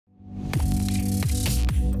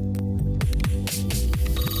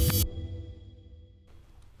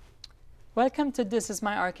Welcome to This Is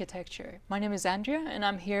My Architecture. My name is Andrea and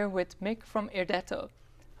I'm here with Mick from Irdeto.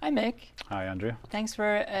 Hi Mick. Hi Andrea. Thanks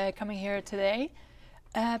for coming here today.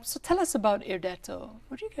 So tell us about Irdeto.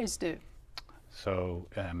 What do you guys do? So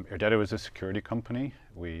Irdeto is a security company.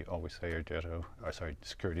 We always say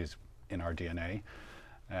security is in our DNA.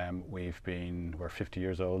 We're 50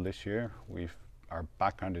 years old this year. Our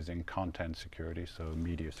background is in content security, so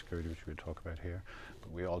media security, which we'll talk about here.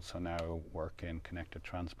 But we also now work in connected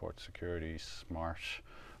transport security, smart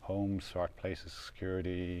homes, smart places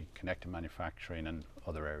security, connected manufacturing, and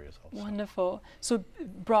other areas also. Wonderful. So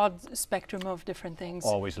broad spectrum of different things.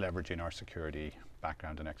 Always leveraging our security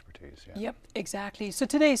background and expertise. Yeah. Yep, exactly. So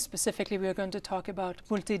today specifically we're going to talk about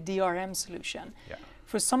multi-DRM solution. Yeah.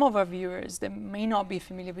 For some of our viewers that may not be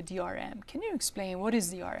familiar with DRM, can you explain what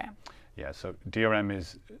is DRM? Yeah, so DRM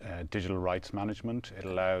is digital rights management. It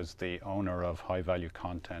allows the owner of high-value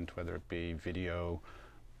content, whether it be video,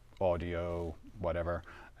 audio, whatever,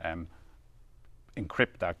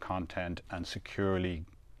 encrypt that content and securely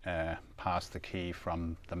pass the key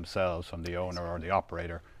from themselves, from the owner or the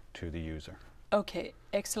operator, to the user. Okay,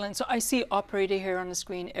 excellent. So I see operator here on the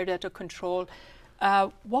screen, Irdeto Control.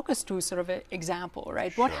 Walk us through sort of an example,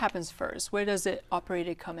 right? Sure. What happens first? Where does the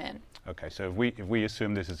operator come in? Okay, so if we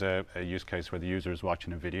assume this is a use case where the user is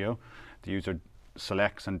watching a video, the user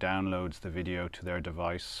selects and downloads the video to their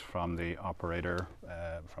device from the operator's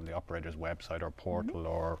website or portal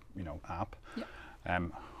or app. Yep.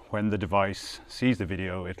 When the device sees the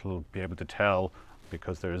video, it'll be able to tell,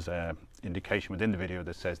 because there's an indication within the video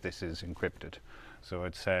that says this is encrypted. So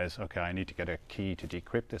it says, okay, I need to get a key to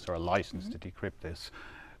decrypt this or a license to decrypt this.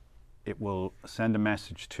 It will send a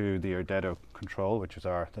message to the Irdeto Control, which is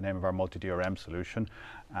the name of our multi-DRM solution,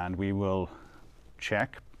 and we will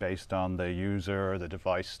check based on the user, the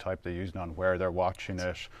device type they're using, on where they're watching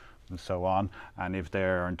it, and so on. And if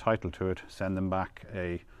they're entitled to it, send them back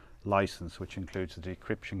a license, which includes the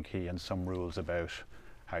decryption key and some rules about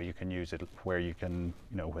how you can use it, where you can,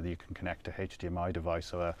 whether you can connect a HDMI device,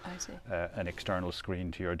 so an external screen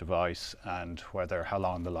to your device, and how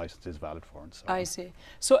long the license is valid for, and so on. I see.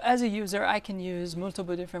 So as a user, I can use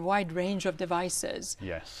multiple different, wide range of devices.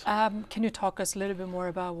 Yes. Can you talk us a little bit more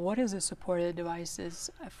about what is the supported devices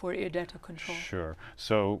for Irdeto Control? Sure.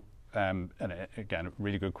 So, and again, a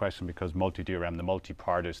really good question, because multi-DRM, the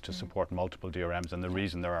multi-part is to support multiple DRMs, and the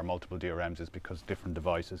reason there are multiple DRMs is because different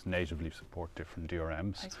devices natively support different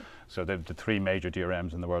DRMs. So the three major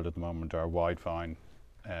DRMs in the world at the moment are Widevine,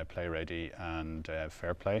 PlayReady, and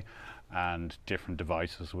FairPlay, and different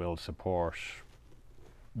devices will support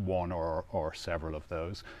one or several of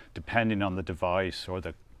those. Depending on the device or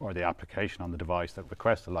the application on the device that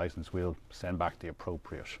requests the license, we'll send back the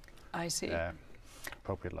appropriate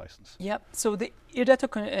license. Yep. So the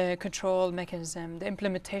Irdeto control mechanism, the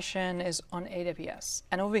implementation is on AWS.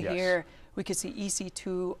 And over here, we can see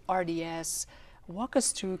EC2, RDS. Walk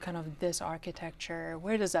us through kind of this architecture.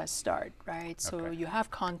 Where does that start, right? So you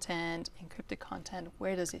have content, encrypted content.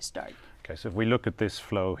 Where does it start? Okay, so if we look at this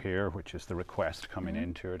flow here, which is the request coming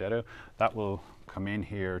into Irdeto, that will come in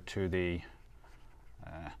here to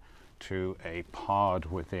a pod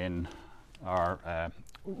within our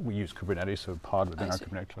we use Kubernetes, so a pod within our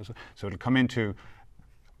Kubernetes cluster. So it'll come into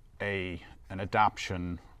an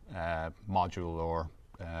adaption module or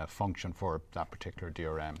function for that particular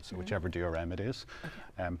DRM, so whichever DRM it is.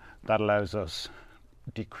 That allows us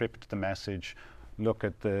decrypt the message, look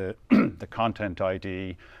at the content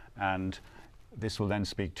ID, and this will then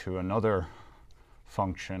speak to another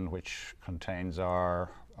function which contains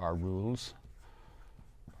our rules.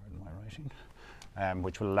 Pardon my writing.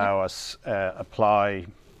 Which will allow us apply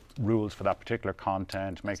rules for that particular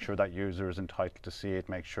content, make sure that user is entitled to see it,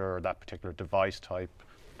 make sure that particular device type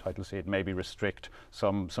entitled to see it, maybe restrict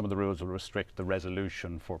some of the rules will restrict the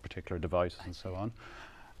resolution for particular devices and so on.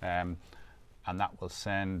 And that will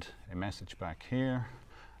send a message back here,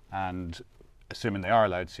 and assuming they are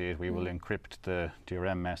allowed to see it, we will encrypt the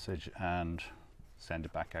DRM message and send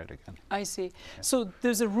it back out again. I see. Yeah. So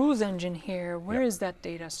there's a rules engine here. Where is that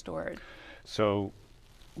data stored? So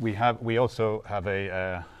we also have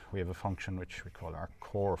a function which we call our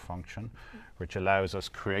core function, which allows us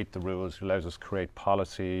create the rules, allows us create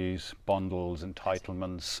policies, bundles,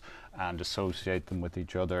 entitlements, and associate them with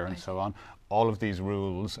each other, and so on. All of these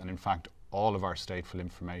rules, and in fact all of our stateful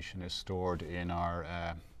information, is stored in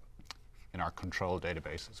our control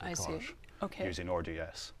database, as we call it, using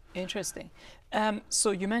RDS. Interesting.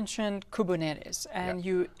 So you mentioned Kubernetes, and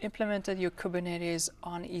you implemented your Kubernetes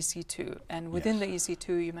on EC2, and within the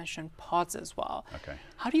EC2 you mentioned pods as well. Okay.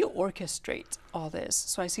 How do you orchestrate all this?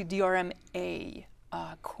 So I see DRM-A.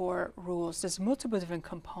 core rules. There's multiple different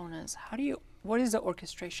components. What is the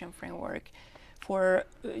orchestration framework for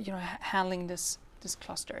handling this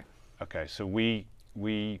cluster? Okay, so we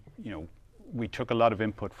took a lot of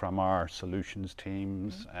input from our solutions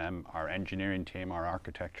teams, our engineering team, our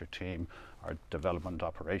architecture team, our development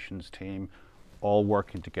operations team, all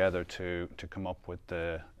working together to come up with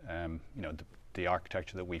the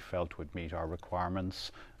architecture that we felt would meet our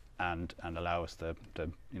requirements and allow us the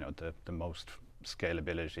most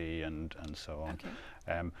scalability and so on.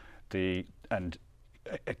 Okay.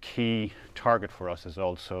 A key target for us is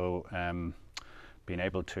also being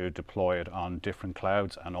able to deploy it on different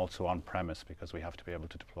clouds and also on premise, because we have to be able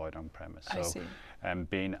to deploy it on premise. I see.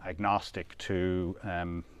 Being agnostic to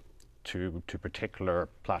particular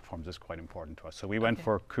platforms is quite important to us. So we went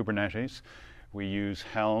for Kubernetes. We use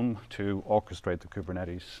Helm to orchestrate the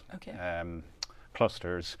Kubernetes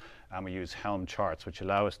clusters, and we use Helm charts, which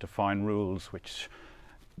allow us to find rules which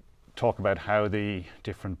talk about how the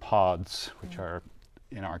different pods, which are,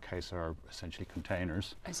 in our case, are essentially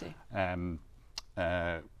containers. I see.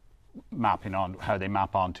 Mapping on how they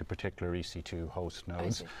map onto particular EC2 host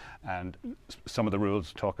nodes, and some of the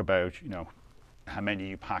rules talk about how many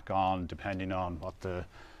you pack on depending on what the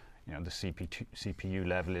CPU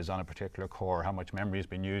level is on a particular core, how much memory has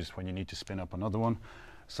been used when you need to spin up another one.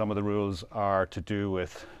 Some of the rules are to do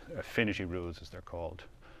with affinity rules, as they're called.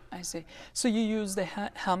 I see. So you use the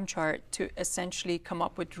Helm chart to essentially come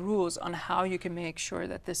up with rules on how you can make sure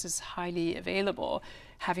that this is highly available,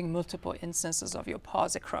 having multiple instances of your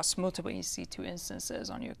pods across multiple EC2 instances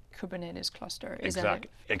on your Kubernetes cluster. Exactly.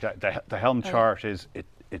 The Helm chart is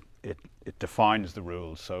it defines the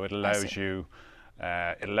rules, so it allows you.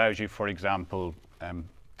 It allows you, for example,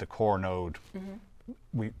 the core node.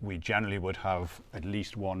 We generally would have at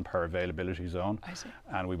least one per availability zone. I see.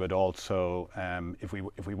 And we would also, if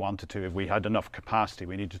we wanted to, if we had enough capacity,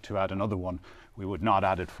 we needed to add another one, we would not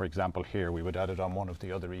add it, for example, here. We would add it on one of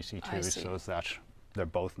the other EC2s so that they're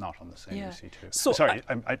both not on the same EC2. So sorry,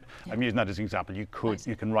 I'm using that as an example. You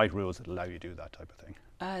can write rules that allow you to do that type of thing.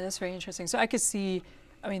 That's very interesting. So I could see,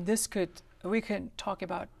 we can talk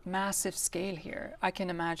about massive scale here. I can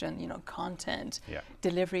imagine, content,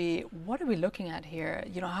 delivery. What are we looking at here?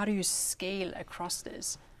 How do you scale across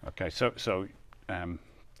this? Okay, so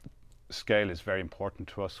scale is very important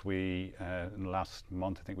to us. We, in the last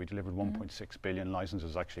month, I think we delivered 1.6 billion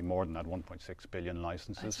licenses, actually more than that, 1.6 billion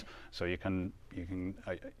licenses. So you can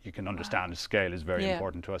understand scale is very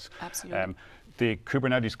important to us. Absolutely. The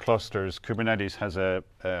Kubernetes clusters, Kubernetes has a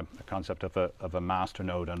concept of a master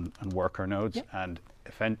node and worker nodes, and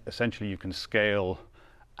essentially you can scale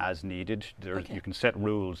as needed. You can set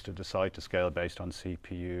rules to decide to scale based on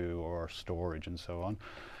CPU or storage and so on.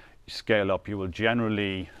 Scale up, you will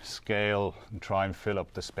generally scale and try and fill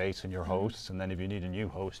up the space in your hosts, and then if you need a new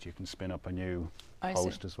host, you can spin up a new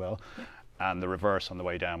host as well. And the reverse on the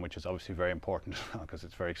way down, which is obviously very important because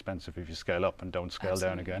it's very expensive if you scale up and don't scale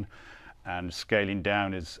down again. And scaling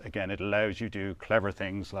down is, again, it allows you to do clever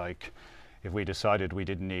things like if we decided we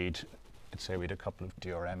didn't need, let's say we had a couple of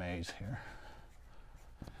DRMAs here.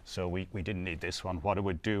 So we didn't need this one. What it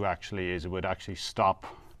would do actually is it would actually stop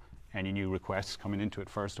any new requests coming into it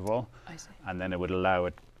first of all. I see. And then it would allow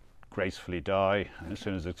it gracefully die, and as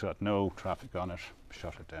soon as it's got no traffic on it,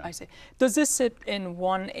 shut it down. I see. Does this sit in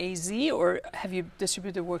one AZ, or have you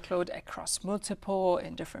distributed workload across multiple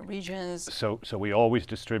in different regions? So we always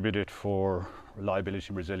distribute it for reliability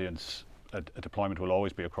and resilience. A deployment will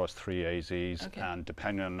always be across 3 AZs, and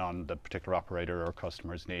depending on the particular operator or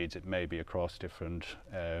customer's needs, it may be across different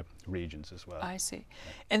regions as well. I see.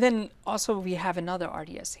 And then also we have another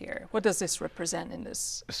RDS here. What does this represent in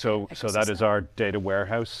this ecosystem? So that is our data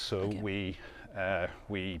warehouse. So we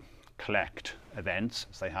collect events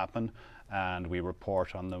as they happen, and we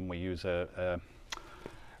report on them. We use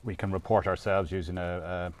we can report ourselves using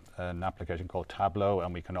an application called Tableau,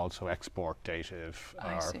 and we can also export data if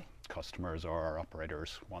our customers or our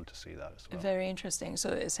operators want to see that as well. Very interesting. So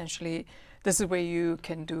essentially, this is where you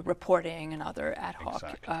can do reporting and other ad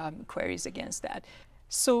hoc queries against that.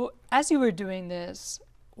 So as you were doing this,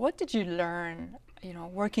 what did you learn,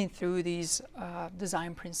 working through these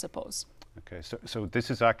design principles? Okay, so this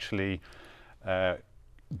is actually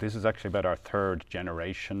about our third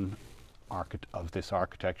generation of this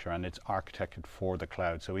architecture, and it's architected for the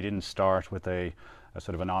cloud. So we didn't start with a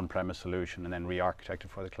sort of an on-premise solution and then re-architected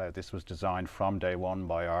for the cloud. This was designed from day one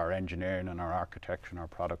by our engineering and our architecture and our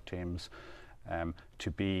product teams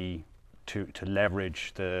to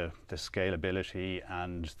leverage the scalability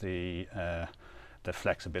and the the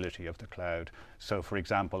flexibility of the cloud. So for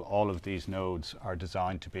example, all of these nodes are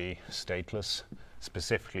designed to be stateless,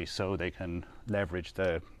 specifically so they can leverage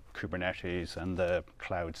the Kubernetes and the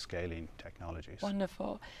cloud scaling technologies.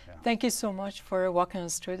 Wonderful. Yeah. Thank you so much for walking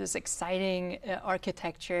us through this exciting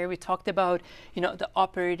architecture. We talked about, the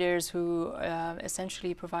operators who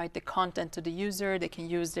essentially provide the content to the user. They can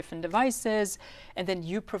use different devices, and then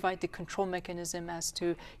you provide the control mechanism as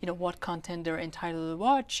to, what content they're entitled to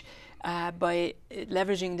watch. By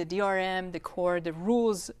leveraging the DRM, the core, the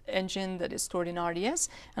rules engine that is stored in RDS,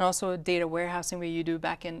 and also data warehousing where you do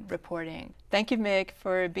backend reporting. Thank you, Mick,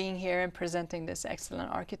 for being here and presenting this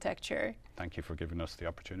excellent architecture. Thank you for giving us the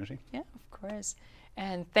opportunity. Yeah, of course.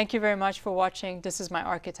 And thank you very much for watching. This is my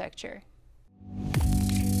architecture.